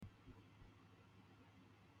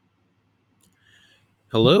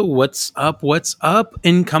Hello, what's up? What's up,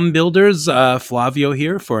 income builders? Flavio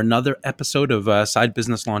here for another episode of Side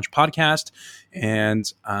Business Launch Podcast. And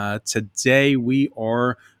today we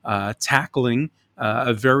are tackling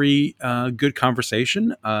a very good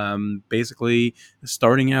conversation. Basically,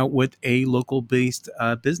 starting out with a local based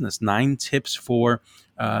business, 9 tips for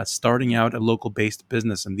starting out a local based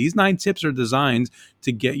business. And these 9 tips are designed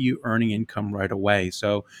to get you earning income right away.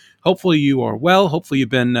 So, hopefully, you are well. Hopefully, you've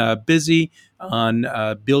been busy on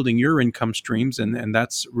building your income streams. And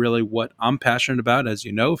that's really what I'm passionate about, as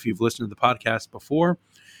you know, if you've listened to the podcast before.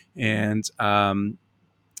 And,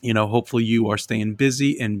 hopefully you are staying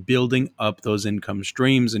busy and building up those income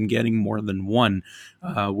streams and getting more than one,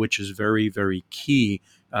 which is very, very key.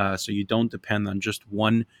 So you don't depend on just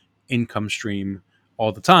one income stream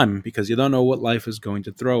all the time because you don't know what life is going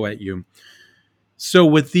to throw at you. So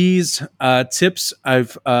with these tips,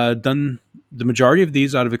 I've done the majority of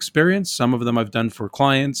these out of experience. Some of them I've done for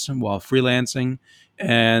clients while freelancing.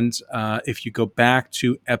 And if you go back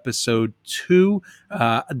to episode 2,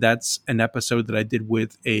 that's an episode that I did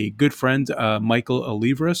with a good friend, Michael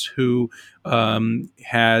Olivras, who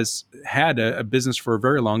has had a business for a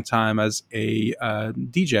very long time as a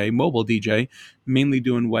DJ, mobile DJ, mainly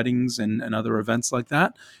doing weddings and other events like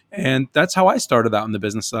that. And that's how I started out in the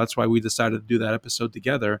business. So that's why we decided to do that episode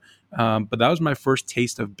together. But that was my first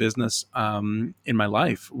taste of business in my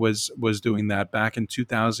life was doing that back in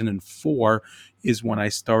 2004 is when I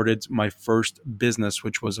started my first business,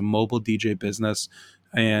 which was a mobile DJ business.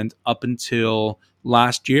 And up until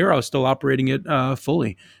last year, I was still operating it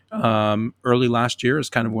fully. Early last year is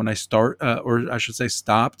kind of when I or I should say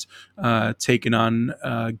stopped taking on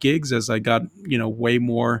gigs as I got, way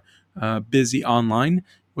more busy online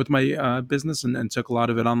with my business and took a lot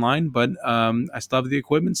of it online. But I still have the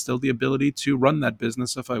equipment, still the ability to run that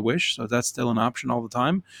business if I wish. So that's still an option all the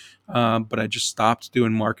time. But I just stopped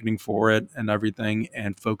doing marketing for it and everything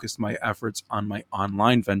and focused my efforts on my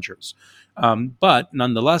online ventures. But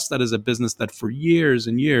nonetheless, that is a business that for years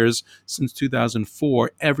and years, since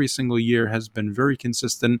 2004, every single year has been very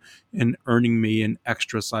consistent in earning me an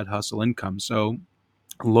extra side hustle income. So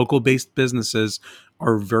local based businesses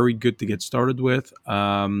are very good to get started with,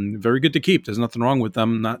 very good to keep. There's nothing wrong with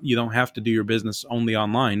them. You don't have to do your business only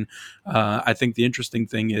online. I think the interesting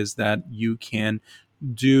thing is that you can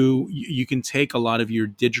take a lot of your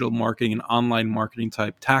digital marketing and online marketing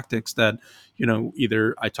type tactics that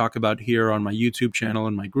either I talk about here on my YouTube channel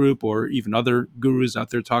and my group, or even other gurus out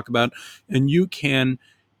there talk about, and you can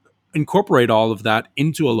incorporate all of that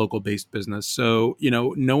into a local based business. So,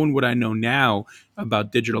 knowing what I know now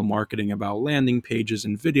about digital marketing, about landing pages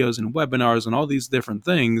and videos and webinars and all these different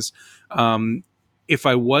things, if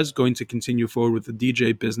I was going to continue forward with the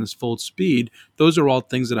DJ business full speed, those are all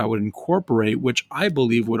things that I would incorporate, which I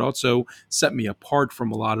believe would also set me apart from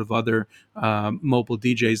a lot of other mobile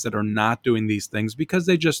DJs that are not doing these things because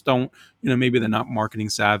they just don't, maybe they're not marketing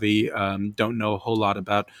savvy, don't know a whole lot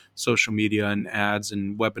about social media and ads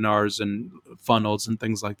and webinars and funnels and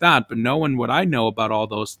things like that. But knowing what I know about all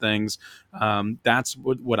those things, that's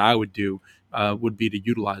what I would do, would be to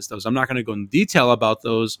utilize those. I'm not going to go in detail about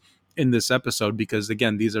those in this episode because,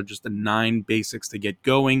 again, these are just the 9 basics to get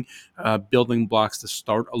going, building blocks to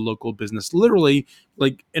start a local business. Literally,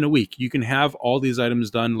 like in a week, you can have all these items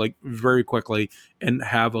done like very quickly and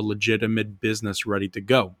have a legitimate business ready to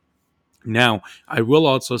go. Now, I will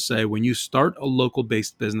also say when you start a local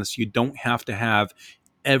based business, you don't have to have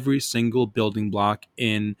every single building block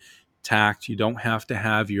intact. You don't have to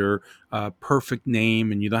have your perfect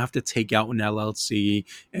name, and you don't have to take out an LLC.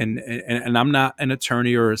 And I'm not an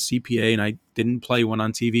attorney or a CPA, and I didn't play one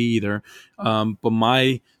on TV either. But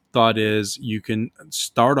my thought is you can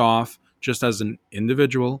start off just as an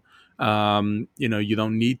individual. You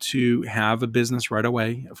don't need to have a business right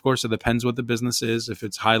away. Of course, it depends what the business is. If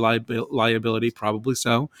it's high liability, probably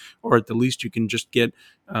so, or at the least you can just get,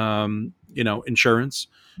 insurance.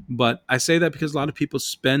 But I say that because a lot of people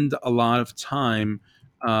spend a lot of time,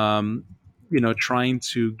 trying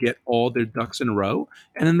to get all their ducks in a row,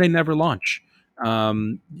 and then they never launch.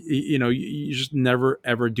 You just never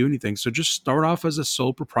ever do anything. So just start off as a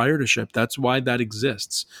sole proprietorship. That's why that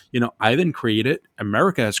exists. I didn't create it.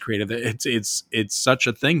 America has created it. It's such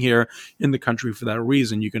a thing here in the country for that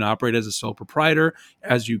reason. You can operate as a sole proprietor.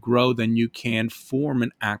 As you grow, then you can form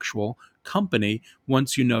an actual company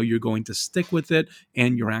once you're going to stick with it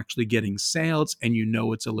and you're actually getting sales and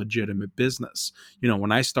it's a legitimate business.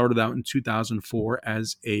 When I started out in 2004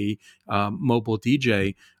 as a mobile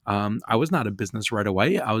DJ, I was not a business right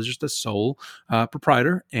away. I was just a sole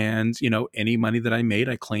proprietor, and any money that I made,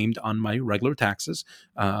 I claimed on my regular taxes,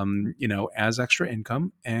 as extra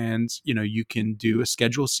income. And you can do a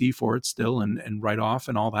Schedule C for it still, and write off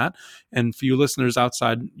and all that. And for you listeners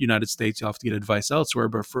outside United States, you'll have to get advice elsewhere.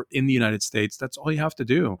 But for in the United States, that's all you have to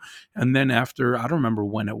do. And then after, I don't remember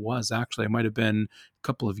when it was actually, it might have been a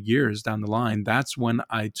couple of years down the line. That's when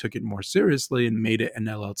I took it more seriously and made it an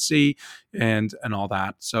LLC and all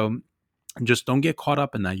that. So just don't get caught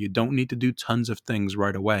up in that. You don't need to do tons of things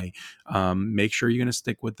right away. Make sure you're going to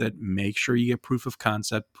stick with it. Make sure you get proof of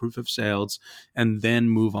concept, proof of sales, and then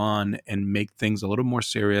move on and make things a little more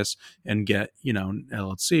serious and get, an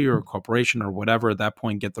LLC or a corporation or whatever. At that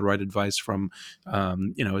point, get the right advice from, a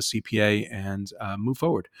CPA, and move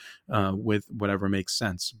forward with whatever makes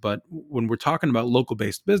sense. But when we're talking about local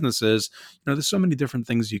based businesses, there's so many different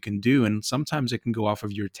things you can do. And sometimes it can go off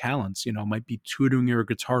of your talents. It might be tutoring your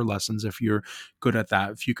guitar lessons if you're good at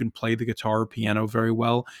that. If you can play the guitar or piano very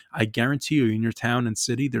well, I guarantee you in your town and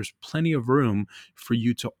city, there's plenty of room for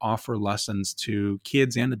you to offer lessons to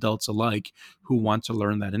kids and adults alike who want to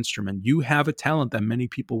learn that instrument. You have a talent that many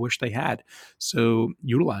people wish they had. So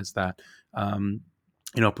utilize that.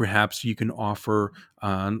 Perhaps you can offer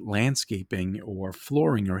landscaping or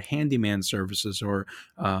flooring or handyman services or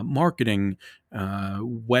marketing,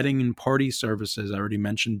 wedding and party services. I already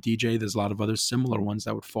mentioned DJ. There's a lot of other similar ones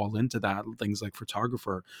that would fall into that. Things like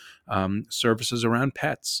photographer, services around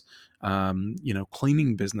pets,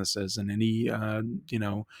 cleaning businesses, and any,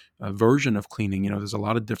 version of cleaning. There's a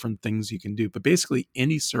lot of different things you can do, but basically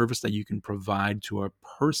any service that you can provide to a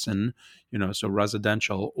person, so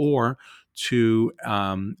residential or to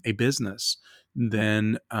a business,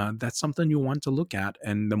 then that's something you want to look at.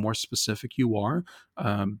 And the more specific you are,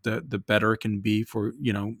 the better it can be for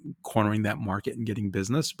cornering that market and getting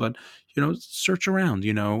business. But search around,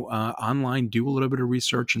 online, do a little bit of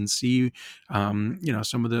research and see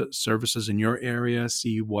some of the services in your area,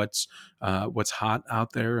 see what's hot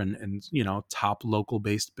out there, and top local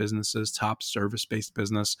based businesses, top service based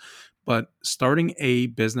business. But starting a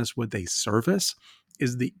business with a service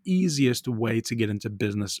is the easiest way to get into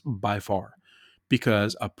business by far,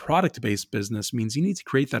 because a product based business means you need to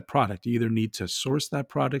create that product. You either need to source that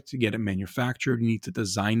product to get it manufactured, you need to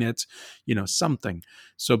design it, something.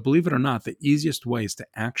 So believe it or not, the easiest way is to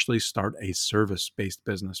actually start a service based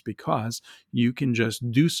business, because you can just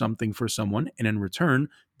do something for someone and in return,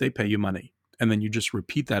 they pay you money. And then you just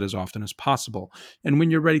repeat that as often as possible. And when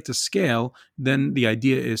you're ready to scale, then the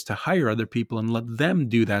idea is to hire other people and let them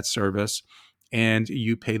do that service, and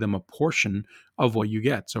you pay them a portion of what you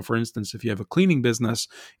get. So for instance, if you have a cleaning business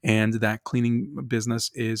and that cleaning business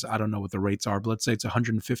is, I don't know what the rates are, but let's say it's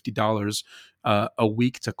 $150 a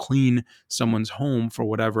week to clean someone's home for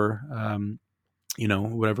whatever,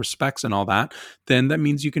 whatever specs and all that, then that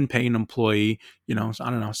means you can pay an employee, I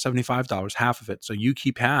don't know, $75, half of it. So you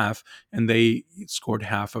keep half and they scored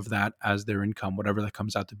half of that as their income, whatever that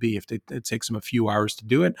comes out to be. If it takes them a few hours to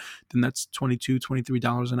do it, then that's $22,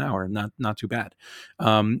 $23 an hour. Not too bad.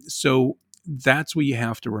 So that's what you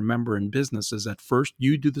have to remember in business, is at first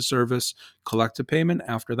you do the service, collect a payment.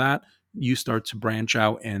 After that, you start to branch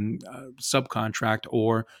out and subcontract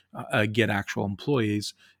or get actual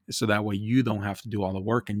employees, so that way you don't have to do all the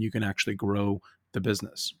work and you can actually grow the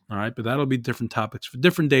business. All right. But that'll be different topics for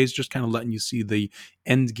different days, just kind of letting you see the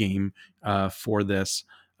end game for this,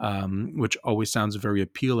 which always sounds very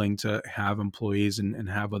appealing, to have employees and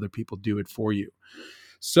have other people do it for you.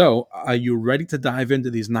 So are you ready to dive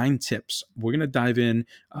into these 9 tips? We're going to dive in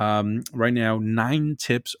right now, 9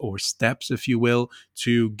 tips or steps, if you will,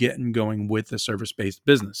 to getting going with a service-based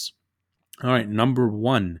business. All right, number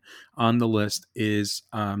 1 on the list is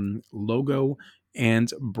logo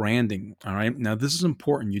and branding. All right, now this is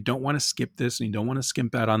important. You don't want to skip this, and you don't want to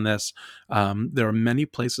skimp out on this. There are many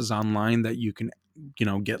places online that you can,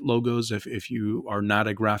 get logos if you are not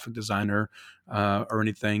a graphic designer or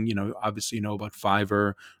anything. Obviously, about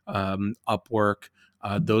Fiverr, Upwork.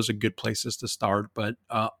 Those are good places to start, but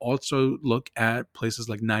also look at places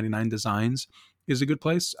like 99 Designs is a good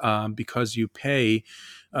place, because you pay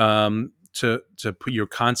to put your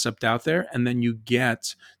concept out there, and then you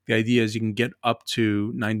get, the idea is you can get up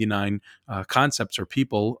to 99 concepts or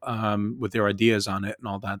people with their ideas on it and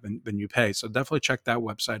all that, then you pay. So definitely check that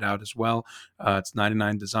website out as well. It's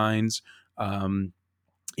 99 Designs.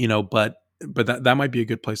 But that might be a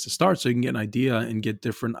good place to start, so you can get an idea and get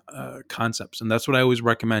different concepts. And that's what I always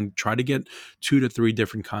recommend. Try to get 2 to 3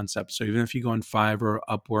 different concepts. So even if you go on Fiverr or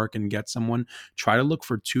Upwork and get someone, try to look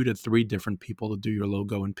for 2 to 3 different people to do your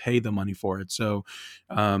logo and pay the money for it. So,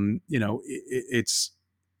 it's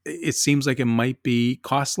it seems like it might be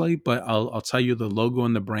costly, but I'll tell you, the logo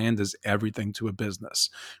and the brand is everything to a business.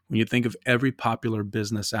 When you think of every popular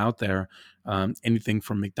business out there, anything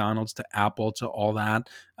from McDonald's to Apple to all that,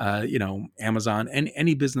 Amazon, and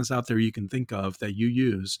any business out there you can think of that you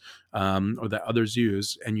use, or that others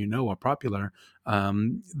use, and are popular,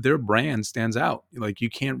 their brand stands out. Like, you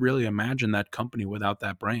can't really imagine that company without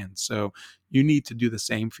that brand. So you need to do the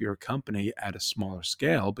same for your company at a smaller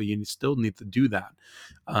scale, but you still need to do that.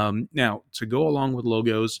 Now, to go along with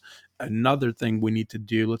logos, another thing we need to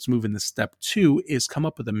do, let's move into step two, is come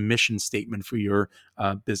up with a mission statement for your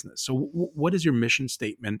business. So, what is your mission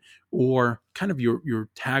statement, or kind of your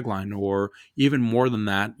tagline, or even more than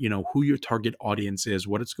that, who your target audience is,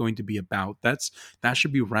 what it's going to be about? That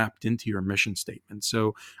should be wrapped into your mission statement.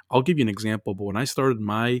 So, I'll give you an example. But when I started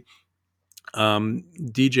my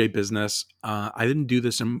DJ business, I didn't do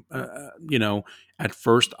this at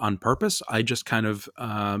first on purpose. I just kind of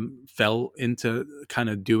fell into kind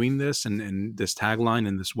of doing this, and this tagline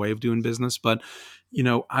and this way of doing business. But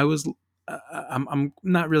I was I'm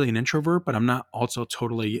not really an introvert, but I'm not also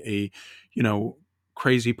totally a you know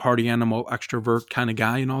crazy party animal extrovert kind of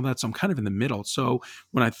guy and all that. So I'm kind of in the middle. So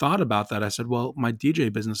when I thought about that, I said, well, my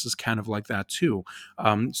DJ business is kind of like that too.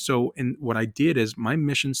 So what I did is, my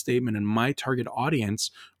mission statement and my target audience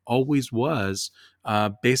always was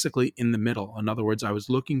basically in the middle. In other words, I was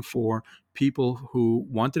looking for people who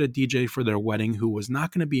wanted a DJ for their wedding, who was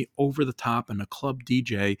not going to be over the top and a club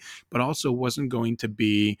DJ, but also wasn't going to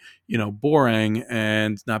be, boring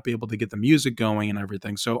and not be able to get the music going and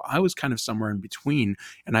everything. So I was kind of somewhere in between,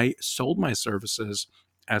 and I sold my services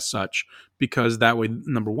as such, because that way,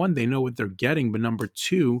 number one, they know what they're getting, but number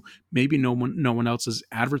two, maybe no one else is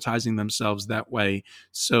advertising themselves that way.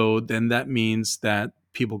 So then that means that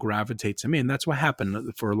people gravitate to me, and that's what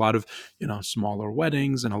happened for a lot of smaller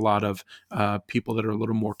weddings, and a lot of people that are a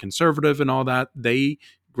little more conservative and all that. They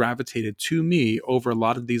gravitated to me over a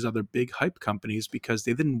lot of these other big hype companies, because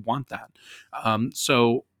they didn't want that.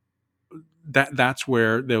 So that's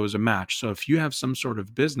where there was a match. So if you have some sort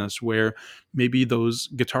of business where maybe those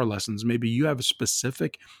guitar lessons, maybe you have a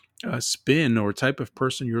specific spin or type of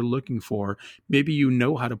person you're looking for, maybe you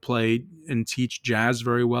know how to play and teach jazz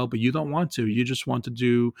very well, but you don't want to, you just want to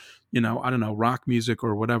do, I don't know, rock music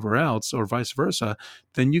or whatever else, or vice versa,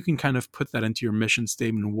 then you can kind of put that into your mission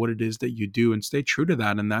statement and what it is that you do, and stay true to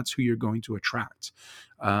that. And that's who you're going to attract.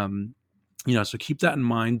 So keep that in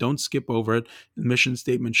mind. Don't skip over it. The mission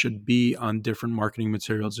statement should be on different marketing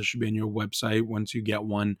materials. It should be on your website once you get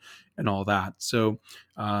one, and all that. So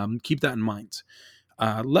keep that in mind.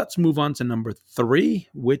 Let's move on to number 3,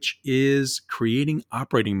 which is creating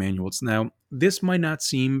operating manuals. Now, this might not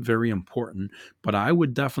seem very important, but I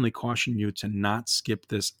would definitely caution you to not skip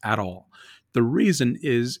this at all. The reason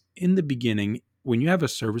is, in the beginning, when you have a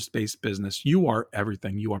service-based business, you are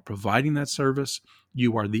everything. You are providing that service.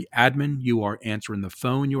 You are the admin. You are answering the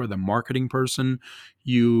phone. You are the marketing person.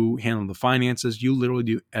 You handle the finances. You literally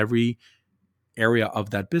do every area of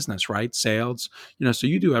that business, right? Sales, so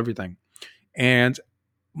you do everything. And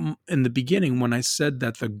in the beginning, when I said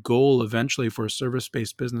that the goal eventually for a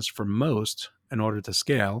service-based business, for most, in order to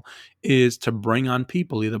scale, is to bring on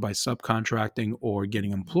people either by subcontracting or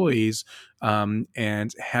getting employees,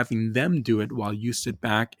 and having them do it while you sit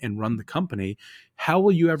back and run the company, how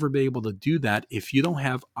will you ever be able to do that if you don't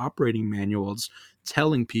have operating manuals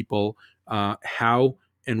telling people how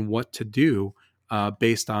and what to do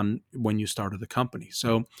based on when you started the company?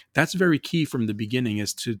 So that's very key from the beginning,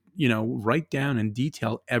 is to, write down and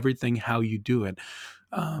detail everything, how you do it.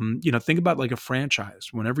 Think about like a franchise.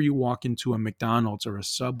 Whenever you walk into a McDonald's or a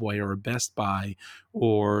Subway or a Best Buy,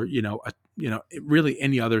 or, really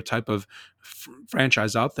any other type of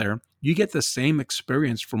franchise out there, you get the same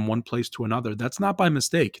experience from one place to another. That's not by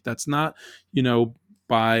mistake. That's not,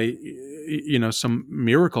 by some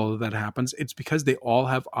miracle that happens. It's because they all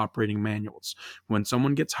have operating manuals. When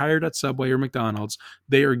someone gets hired at Subway or McDonald's,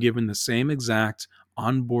 they are given the same exact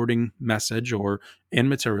onboarding message or and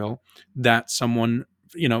material that someone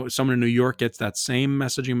in New York gets, that same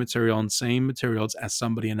messaging material and same materials as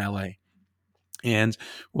somebody in LA. And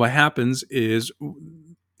what happens is,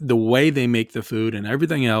 the way they make the food and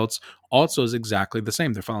everything else also is exactly the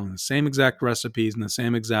same. They're following the same exact recipes and the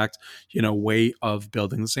same exact, way of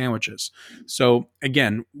building the sandwiches. So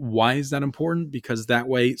again, why is that important? Because that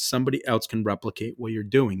way somebody else can replicate what you're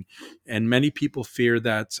doing. And many people fear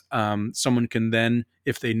that someone can then,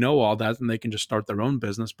 if they know all that, then they can just start their own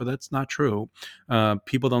business. But that's not true.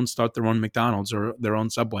 People don't start their own McDonald's or their own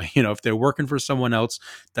Subway. If they're working for someone else,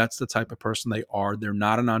 that's the type of person they are. They're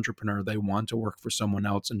not an entrepreneur. They want to work for someone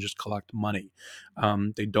else and just collect money.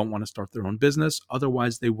 They don't want to start start their own business.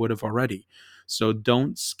 Otherwise, they would have already. So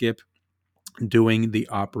don't skip doing the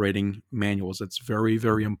operating manuals. It's very,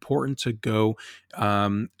 very important to go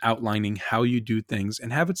outlining how you do things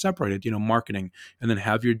and have it separated, marketing, and then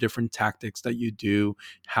have your different tactics that you do,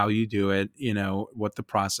 how you do it, what the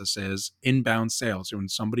process is. Inbound sales, when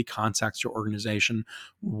somebody contacts your organization,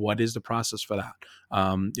 what is the process for that?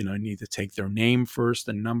 You need to take their name first,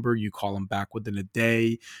 the number, you call them back within a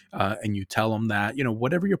day, and you tell them that,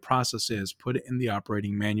 whatever your process is, put it in the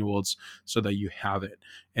operating manuals so that you have it.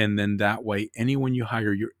 And then that way, anyone you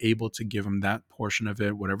hire, you're able to give them that portion of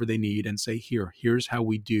it, whatever they need, and say, here's how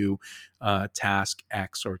we do task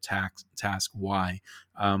X or task Y.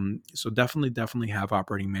 So definitely have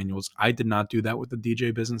operating manuals. I did not do that with the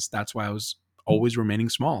DJ business. That's why I was always remaining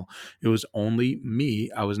small. It was only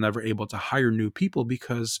me. I was never able to hire new people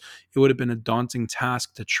because it would have been a daunting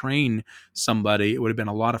task to train somebody. It would have been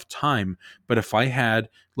a lot of time. But if I had,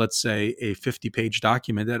 let's say, a 50-page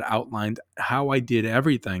document that outlined how I did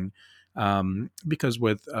everything, because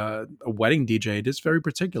with a wedding DJ, it is very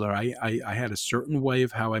particular. I had a certain way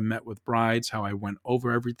of how I met with brides, how I went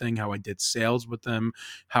over everything, how I did sales with them,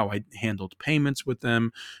 how I handled payments with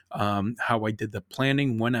them, how I did the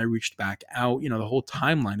planning, when I reached back out, the whole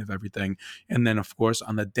timeline of everything. And then, of course,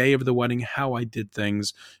 on the day of the wedding, how I did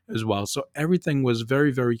things as well. So everything was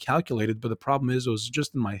very, very calculated. But the problem is, it was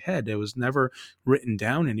just in my head. It was never written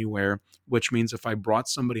down anywhere, which means if I brought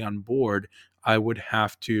somebody on board, I would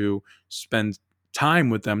have to spend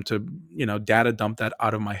time with them to, data dump that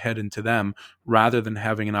out of my head into them, rather than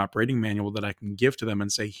having an operating manual that I can give to them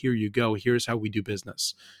and say, here you go, here's how we do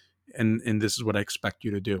business. And this is what I expect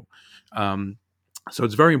you to do. So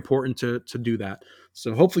it's very important to do that.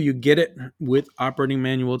 So hopefully you get it with operating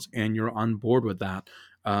manuals and you're on board with that.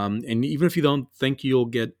 And even if you don't think you'll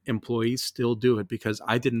get employees, still do it, because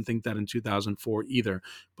I didn't think that in 2004 either.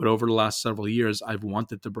 But over the last several years, I've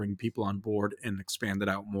wanted to bring people on board and expand it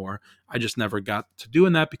out more. I just never got to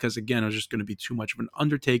doing that because, again, it was just going to be too much of an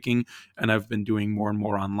undertaking. And I've been doing more and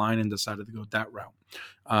more online and decided to go that route.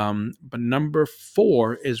 But number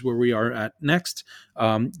 4 is where we are at next.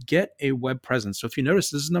 Get a web presence. So if you notice,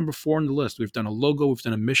 this is number 4 on the list. We've done a logo, we've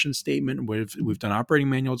done a mission statement, we've done operating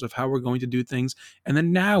manuals of how we're going to do things. And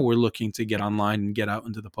then now we're looking to get online and get out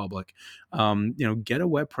into the public. Get a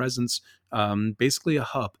web presence, basically a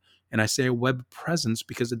hub. And I say a web presence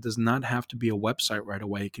because it does not have to be a website right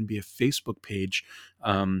away. It can be a Facebook page,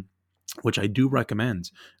 which I do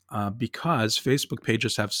recommend, because Facebook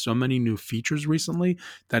pages have so many new features recently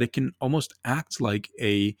that it can almost act like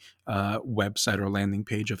a website or landing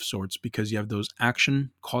page of sorts, because you have those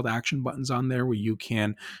call to action buttons on there where you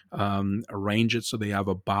can arrange it so they have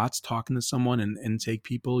a bot talking to someone and intake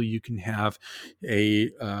people. You can have a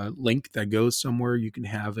link that goes somewhere. You can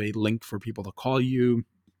have a link for people to call you.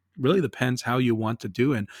 Really depends how you want to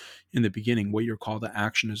do it in the beginning, what your call to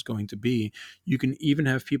action is going to be. You can even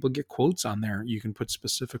have people get quotes on there. You can put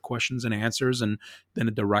specific questions and answers, and then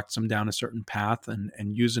it directs them down a certain path. And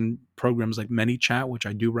using programs like ManyChat, which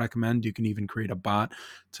I do recommend, you can even create a bot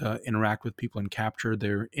to interact with people and capture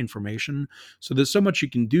their information. So there's so much you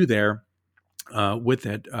can do there. With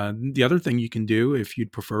it. The other thing you can do, if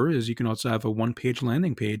you'd prefer, is you can also have a one-page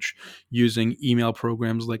landing page using email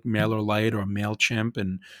programs like MailerLite or MailChimp,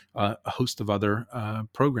 and a host of other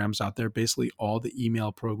programs out there. Basically, all the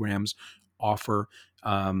email programs offer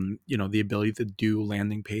the ability to do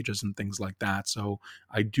landing pages and things like that. So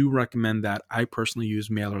I do recommend that. I personally use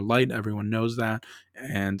MailerLite. Everyone knows that,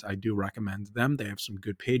 and I do recommend them. They have some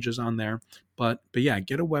good pages on there. But yeah,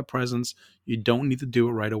 get a web presence. You don't need to do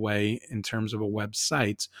it right away in terms of a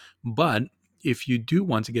website, but if you do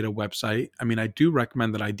want to get a website, I do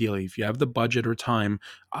recommend that ideally, if you have the budget or time,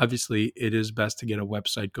 obviously it is best to get a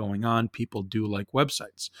website going on. People do like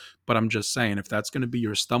websites, but I'm just saying, if that's going to be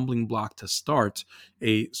your stumbling block to start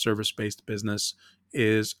a service-based business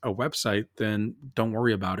is a website, then don't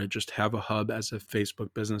worry about it. Just have a hub as a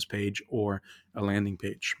Facebook business page or a landing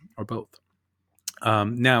page, or both.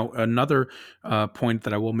 Now, another point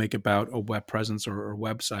that I will make about a web presence or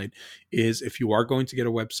website is, if you are going to get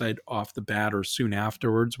a website off the bat or soon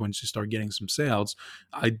afterwards, once you start getting some sales,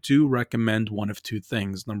 I do recommend one of two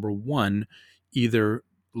things. Number one, either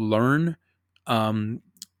learn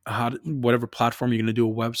whatever platform you're going to do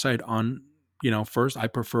a website on. First, I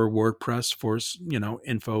prefer WordPress for,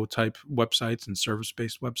 info type websites and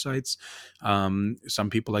service-based websites. Some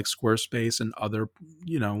people like Squarespace and other,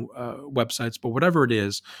 websites, but whatever it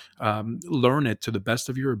is, learn it to the best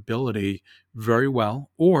of your ability very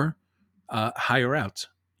well, or hire out.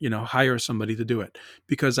 hire somebody to do it,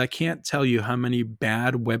 because I can't tell you how many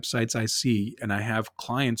bad websites I see. And I have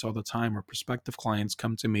clients all the time, or prospective clients,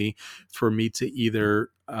 come to me for me to either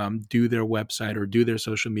do their website or do their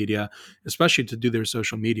social media, especially to do their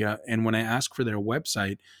social media. And when I ask for their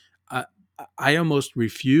website, I, I almost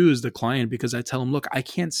refuse the client, because I tell them, look, I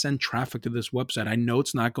can't send traffic to this website. I know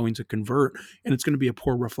it's not going to convert, and it's going to be a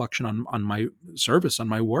poor reflection on my service, on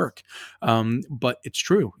my work. But it's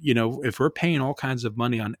true. If we're paying all kinds of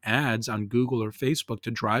money on ads on Google or Facebook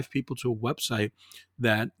to drive people to a website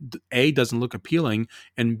that A, doesn't look appealing,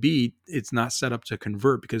 and B, it's not set up to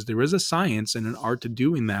convert, because there is a science and an art to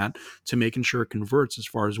doing that, to making sure it converts as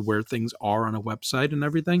far as where things are on a website and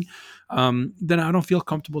everything, then I don't feel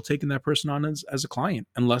comfortable taking that person on as a client,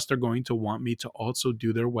 unless they're going to want me to also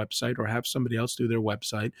do their website or have somebody else do their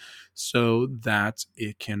website, so that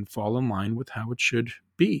it can fall in line with how it should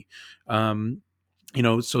be. Um,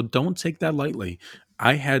 so don't take that lightly.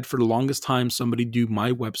 I had, for the longest time, somebody do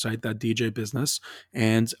my website, that DJ business.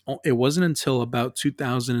 And it wasn't until about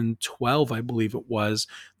 2012, I believe it was,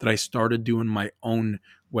 that I started doing my own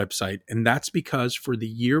website. And that's because for the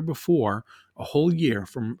year before, a whole year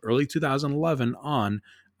from early 2011 on,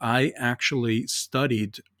 I actually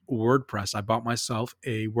studied WordPress. I bought myself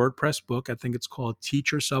a WordPress book. I think it's called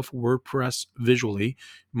Teach Yourself WordPress Visually.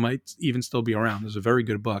 Might even still be around. It's a very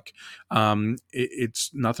good book.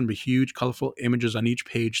 It's nothing but huge, colorful images on each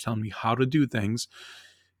page telling me how to do things.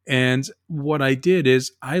 And what I did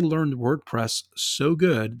is I learned WordPress so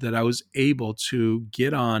good that I was able to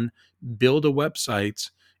get on, build a website.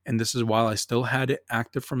 And this is while I still had it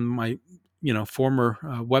active from my, former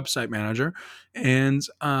website manager. And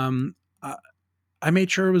I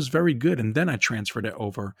made sure it was very good, and then I transferred it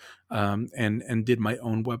over, and did my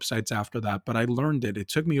own websites after that. But I learned it. It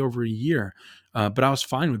took me over a year, but I was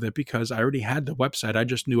fine with it, because I already had the website. I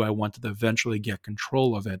just knew I wanted to eventually get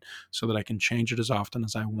control of it, so that I can change it as often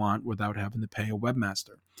as I want without having to pay a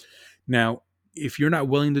webmaster. Now, if you're not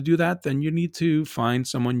willing to do that, then you need to find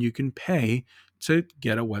someone you can pay to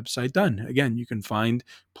get a website done. Again, you can find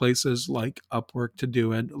places like Upwork to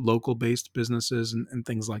do it, local based businesses, and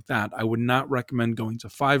things like that. I would not recommend going to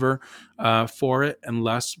Fiverr for it,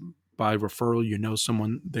 unless by referral you know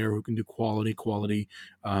someone there who can do quality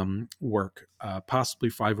work. Possibly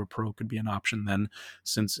Fiverr Pro could be an option then,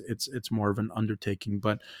 since it's more of an undertaking.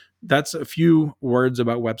 But that's a few words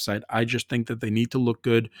about website. I just think that they need to look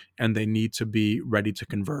good, and they need to be ready to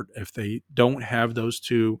convert. If they don't have those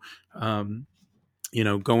two,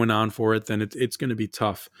 going on for it, then it's going to be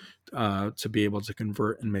tough to be able to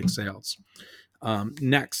convert and make sales.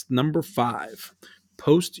 Next, number 5,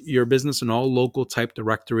 post your business in all local type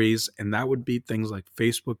directories. And that would be things like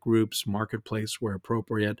Facebook groups, Marketplace where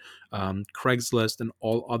appropriate, Craigslist, and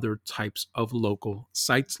all other types of local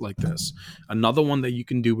sites like this. Another one that you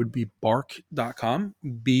can do would be bark.com,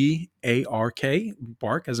 B-A-R-K,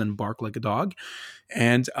 bark as in bark like a dog.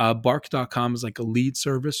 And bark.com is like a lead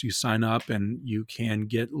service. You sign up and you can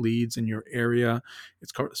get leads in your area.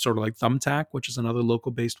 It's sort of like Thumbtack, which is another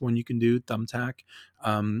local based one you can do, Thumbtack.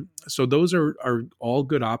 So those are all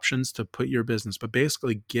good options to put your business, but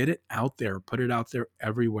basically get it out there, put it out there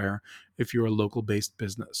everywhere if you're a local based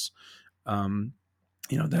business.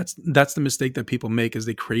 That's the mistake that people make, is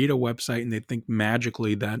they create a website and they think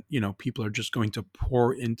magically that people are just going to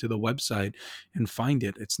pour into the website and find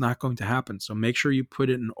it. It's not going to happen. So make sure you put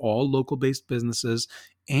it in all local based businesses,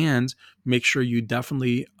 and make sure you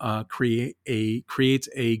definitely create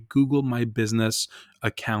a Google My Business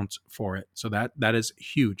account for it. So that is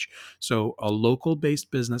huge. So a local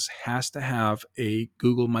based business has to have a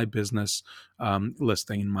Google My Business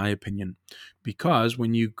listing, in my opinion, because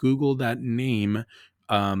when you Google that name,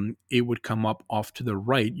 it would come up off to the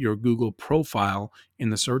right, your Google profile in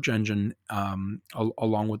the search engine,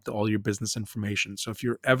 along with all your business information. So if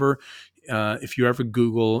you ever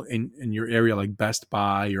Google in your area, like Best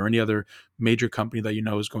Buy or any other major company that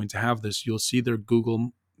is going to have this, you'll see their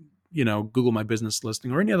Google My Business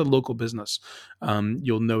listing, or any other local business.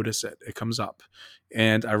 You'll notice it comes up.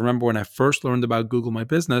 And I remember when I first learned about Google My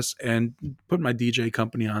Business and put my DJ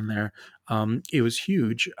company on there, it was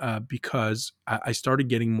huge, because I started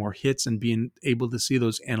getting more hits and being able to see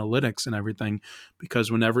those analytics and everything, because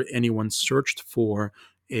whenever anyone searched for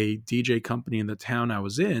a DJ company in the town I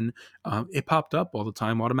was in, it popped up all the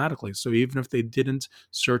time automatically. So even if they didn't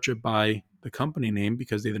search it by the company name,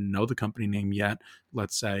 because they didn't know the company name yet,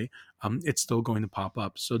 let's say, it's still going to pop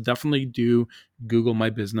up. So definitely do Google My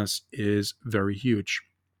Business, is very huge.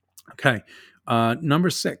 Okay. Number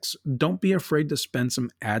six, don't be afraid to spend some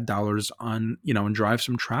ad dollars on, and drive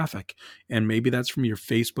some traffic. And maybe that's from your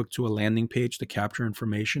Facebook to a landing page to capture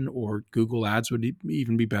information, or Google ads would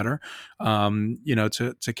even be better,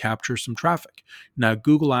 to capture some traffic. Now,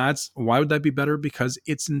 Google ads, why would that be better? Because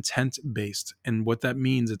it's intent based. And what that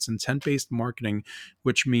means, it's intent based marketing,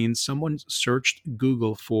 which means someone searched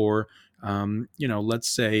Google for, let's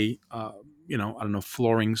say, I don't know,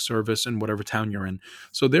 flooring service in whatever town you're in.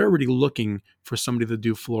 So they're already looking for somebody to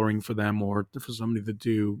do flooring for them, or for somebody to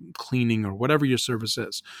do cleaning, or whatever your service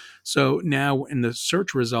is. So now in the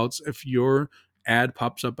search results, if your ad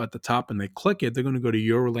pops up at the top and they click it, they're going to go to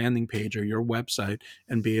your landing page or your website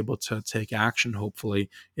and be able to take action, hopefully,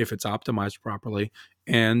 if it's optimized properly.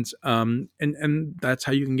 And that's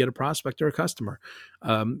how you can get a prospect or a customer.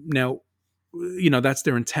 Now, that's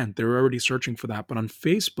their intent. They're already searching for that. But on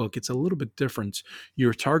Facebook, it's a little bit different.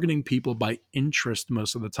 You're targeting people by interest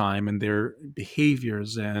most of the time, and their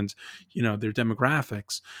behaviors, and their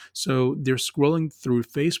demographics. So they're scrolling through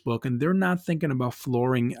Facebook and they're not thinking about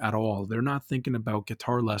flooring at all. They're not thinking about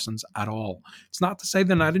guitar lessons at all. It's not to say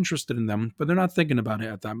they're not interested in them, but they're not thinking about it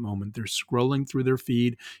at that moment. They're scrolling through their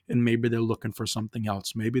feed, and maybe they're looking for something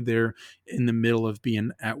else. Maybe they're in the middle of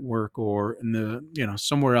being at work, or in the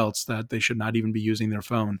somewhere else that they should not even be using their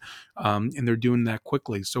phone, and they're doing that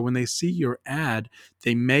quickly. So when they see your ad,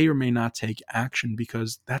 they may or may not take action,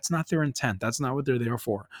 because that's not their intent. That's not what they're there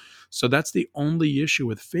for. So that's the only issue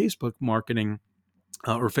with Facebook marketing,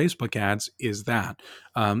 or Facebook ads, is that.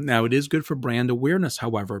 Now, it is good for brand awareness,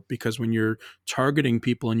 however, because when you're targeting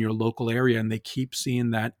people in your local area and they keep seeing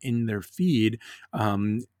that in their feed,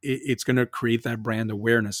 it's going to create that brand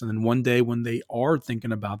awareness. And then one day when they are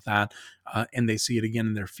thinking about that, and they see it again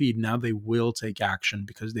in their feed, now they will take action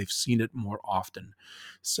because they've seen it more often.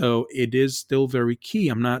 So it is still very key.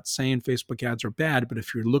 I'm not saying Facebook ads are bad, but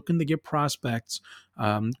if you're looking to get prospects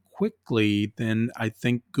quickly, then I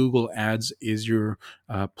think Google ads is your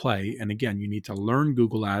play. And again, you need to learn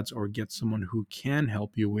Google ads or get someone who can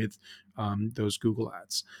help you with those Google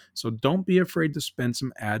ads. So don't be afraid to spend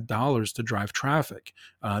some ad dollars to drive traffic.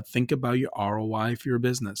 Think about your ROI for your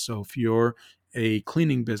business. So if you're a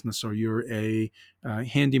cleaning business, or you're a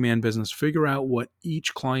handyman business, figure out what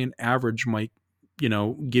each client average might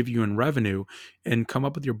give you in revenue, and come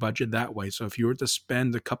up with your budget that way. So if you were to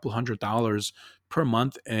spend a couple $100s per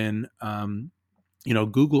month in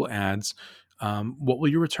Google ads, what will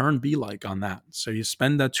your return be like on that? So you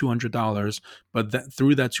spend that $200, but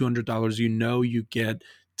through that $200, you get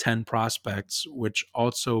 10 prospects, which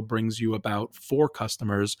also brings you about 4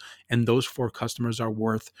 customers, and those 4 customers are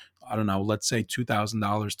worth, I don't know, let's say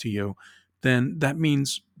 $2,000 to you. Then that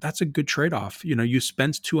means that's a good trade-off. You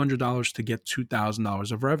spent $200 to get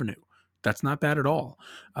 $2,000 of revenue. That's not bad at all.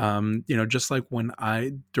 Just like when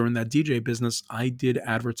during that DJ business, I did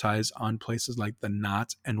advertise on places like The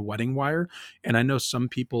Knot and Wedding Wire. And I know some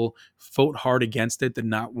people fought hard against it, did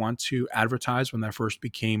not want to advertise when that first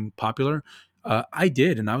became popular. I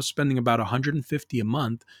did, and I was spending about $150 a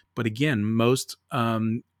month. But again, most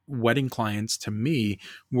wedding clients to me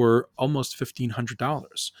were almost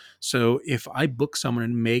 $1,500. So if I book someone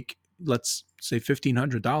and make, let's say,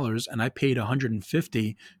 $1,500, and I paid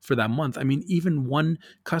 $150 for that month, I mean, even one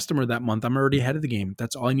customer that month, I'm already ahead of the game.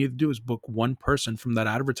 That's all I need to do is book one person from that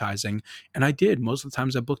advertising. And I did. Most of the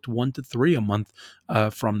times I booked 1 to 3 a month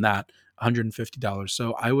from that $150.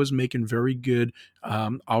 So I was making very good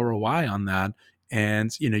ROI on that.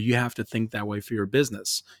 And, you have to think that way for your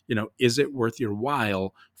business. Is it worth your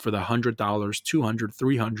while for the $100, $200,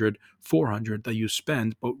 $300, $400 that you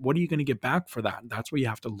spend? But what are you going to get back for that? That's what you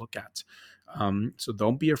have to look at. So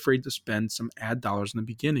don't be afraid to spend some ad dollars in the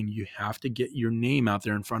beginning. You have to get your name out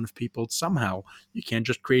there in front of people somehow. You can't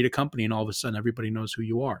just create a company and all of a sudden everybody knows who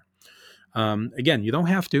you are. Again, you don't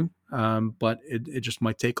have to, but it just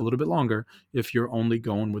might take a little bit longer if you're only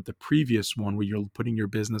going with the previous one where you're putting your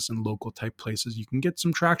business in local type places. You can get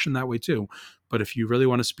some traction that way too. But if you really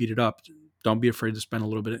want to speed it up, don't be afraid to spend a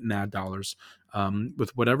little bit in ad dollars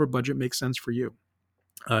with whatever budget makes sense for you.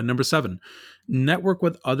 Number 7, network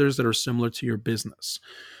with others that are similar to your business.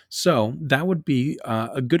 So that would be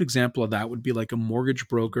a good example of that would be like a mortgage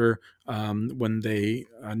broker when they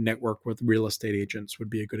network with real estate agents would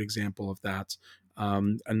be a good example of that.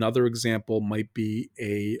 Another example might be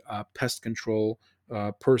a pest control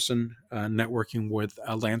person networking with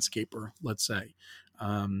a landscaper, let's say.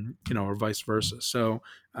 Or vice versa. So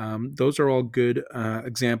those are all good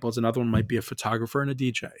examples. Another one might be a photographer and a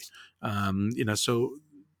DJ. So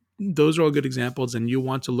those are all good examples, and you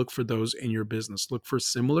want to look for those in your business. Look for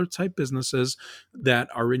similar type businesses that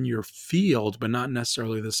are in your field but not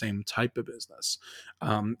necessarily the same type of business,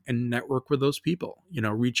 and network with those people.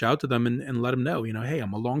 Reach out to them and let them know, hey,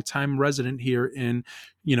 I'm a long time resident here in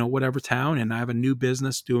whatever town, and I have a new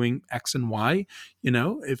business doing X and Y.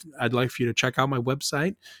 If I'd like for you to check out my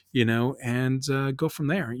website, and go from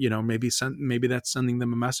there. Maybe that's sending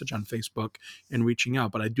them a message on Facebook and reaching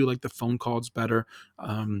out. But I do like the phone calls better.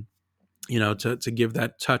 Um, to give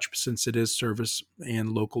that touch, since it is service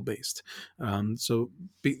and local based. So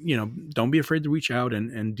don't be afraid to reach out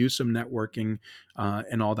and do some networking,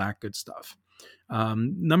 and all that good stuff.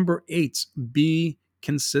 Number 8, be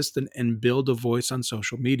consistent and build a voice on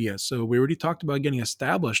social media. So we already talked about getting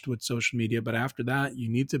established with social media, but after that, you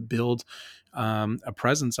need to build a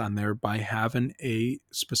presence on there by having a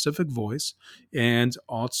specific voice and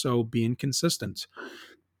also being consistent.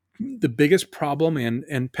 The biggest problem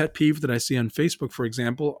and pet peeve that I see on Facebook, for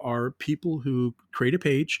example, are people who create a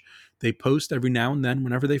page, they post every now and then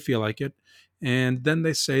whenever they feel like it, and then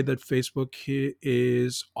they say that Facebook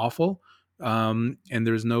is awful, and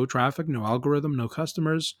there's no traffic, no algorithm, no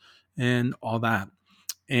customers, and all that.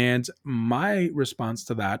 And my response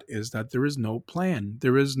to that is that there is no plan,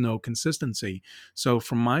 there is no consistency. So,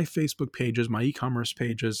 from my Facebook pages, my e commerce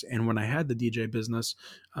pages, and when I had the DJ business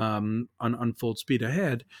on full speed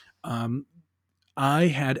ahead, um, I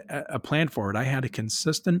had a plan for it. I had a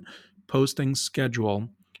consistent posting schedule,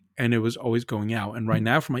 and it was always going out. And right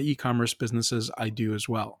now, for my e-commerce businesses, I do as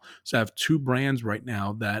well. So I have 2 brands right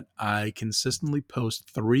now that I consistently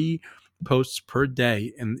post 3 posts per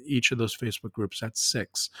day in each of those Facebook groups. That's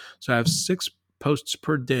 6. So I have 6 posts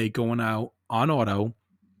per day going out on auto,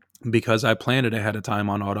 because I planned it ahead of time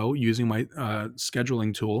on auto using my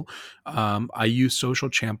scheduling tool. I use Social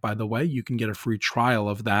Champ, by the way. You can get a free trial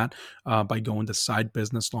of that by going to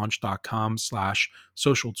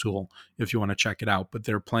sidebusinesslaunch.com/social tool if you want to check it out. But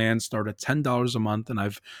their plans start at $10 a month, and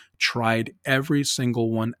I've tried every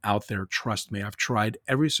single one out there. Trust me, I've tried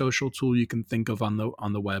every social tool you can think of on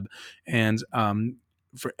the web, and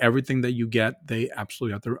for everything that you get, they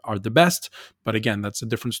absolutely are the best. But again, that's a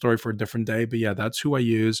different story for a different day. But yeah, that's who I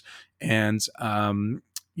use. And,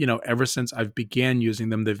 ever since I've began using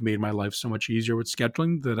them, they've made my life so much easier with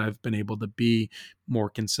scheduling that I've been able to be more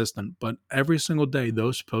consistent. But every single day,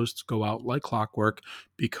 those posts go out like clockwork,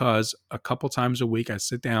 because a couple times a week I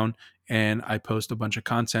sit down and I post a bunch of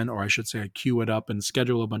content, or I should say I queue it up and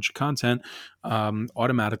schedule a bunch of content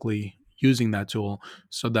automatically using that tool,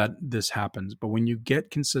 so that this happens. But when you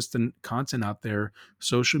get consistent content out there,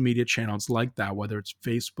 social media channels like that, whether it's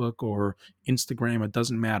Facebook or Instagram, it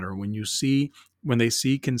doesn't matter. When they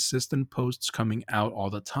see consistent posts coming out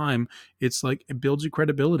all the time, it's like it builds you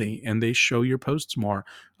credibility, and they show your posts more.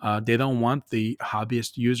 They don't want the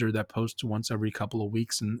hobbyist user that posts once every couple of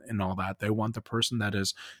weeks and all that. They want the person that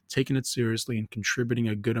is taking it seriously and contributing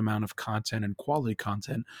a good amount of content and quality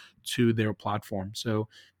content to their platform. So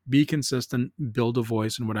be consistent, build a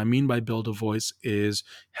voice. And what I mean by build a voice is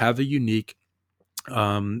have a unique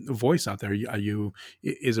voice out there.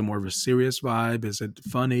 Is it more of a serious vibe? Is it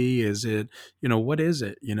funny? Is it, what is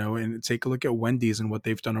it? And take a look at Wendy's and what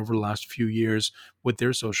they've done over the last few years with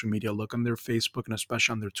their social media. Look on their Facebook and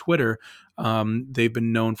especially on their Twitter. They've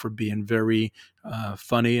been known for being very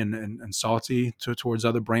funny and salty towards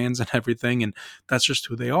other brands and everything, and that's just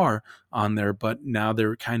who they are on there. But now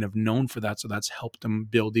they're kind of known for that, so that's helped them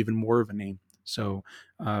build even more of a name. So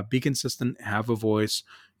be consistent, have a voice.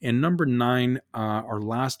 And number 9, our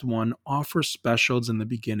last one, offer specials in the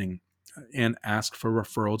beginning and ask for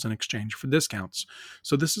referrals in exchange for discounts.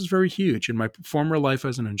 So this is very huge. In my former life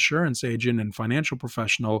as an insurance agent and financial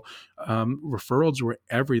professional, referrals were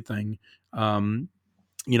everything.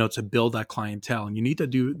 To build that clientele, and you need to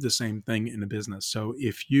do the same thing in a business. So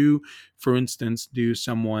if you, for instance, do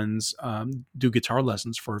guitar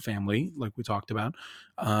lessons for a family, like we talked about,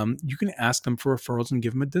 you can ask them for referrals and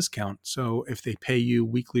give them a discount. So if they pay you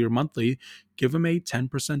weekly or monthly, give them a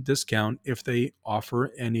 10% discount if they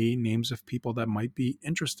offer any names of people that might be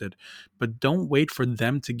interested. But don't wait for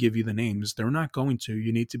them to give you the names. They're not going to.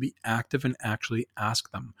 You need to be active and actually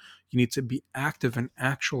ask them. You need to be active and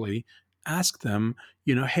actually ask them,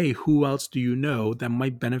 hey, who else do you know that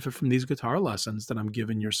might benefit from these guitar lessons that I'm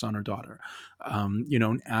giving your son or daughter?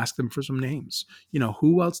 And ask them for some names.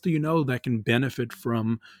 Who else do you know that can benefit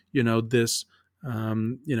from, this,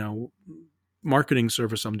 marketing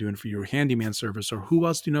service I'm doing for you, or handyman service, or who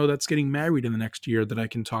else do you know that's getting married in the next year that I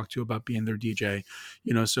can talk to about being their DJ?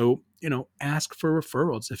 So ask for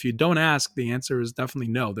referrals. If you don't ask, the answer is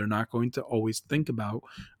definitely no. They're not going to always think about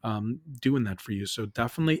doing that for you. So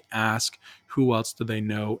definitely ask who else do they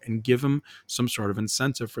know and give them some sort of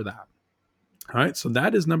incentive for that. All right, so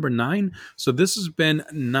that is number 9. So this has been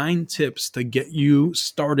 9 tips to get you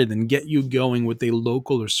started and get you going with a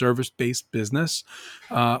local or service-based business.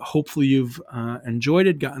 Hopefully you've enjoyed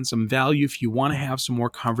it, gotten some value. If you want to have some more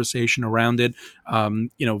conversation around it,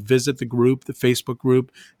 visit the group, the Facebook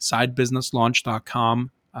group,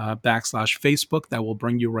 sidebusinesslaunch.com /Facebook. That will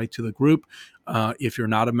bring you right to the group. If you're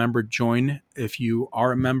not a member, join. If you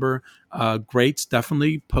are a member, great.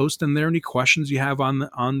 Definitely post in there any questions you have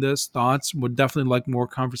on this. Thoughts. Would definitely like more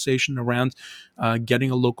conversation around getting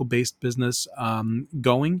a local based business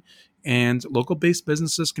going. And local based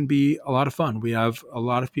businesses can be a lot of fun. We have a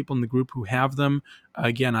lot of people in the group who have them.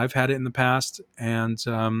 Again, I've had it in the past, and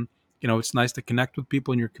it's nice to connect with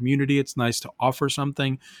people in your community. It's nice to offer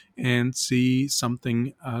something and see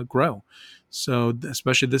something grow. So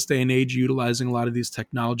especially this day and age, utilizing a lot of these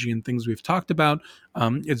technology and things we've talked about,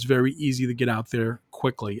 it's very easy to get out there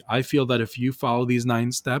quickly. I feel that if you follow these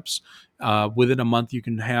 9 steps, within a month, you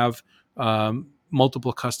can have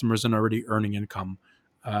multiple customers and already earning income.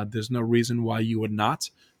 There's no reason why you would not.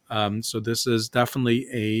 So this is definitely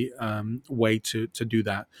a way to do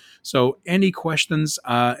that. So any questions,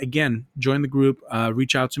 again, join the group,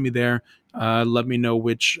 reach out to me there. Let me know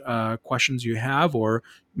which questions you have, or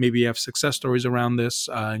maybe you have success stories around this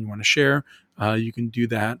and you want to share. You can do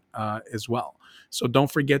that as well. So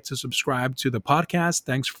don't forget to subscribe to the podcast.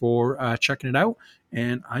 Thanks for checking it out,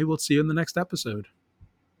 and I will see you in the next episode.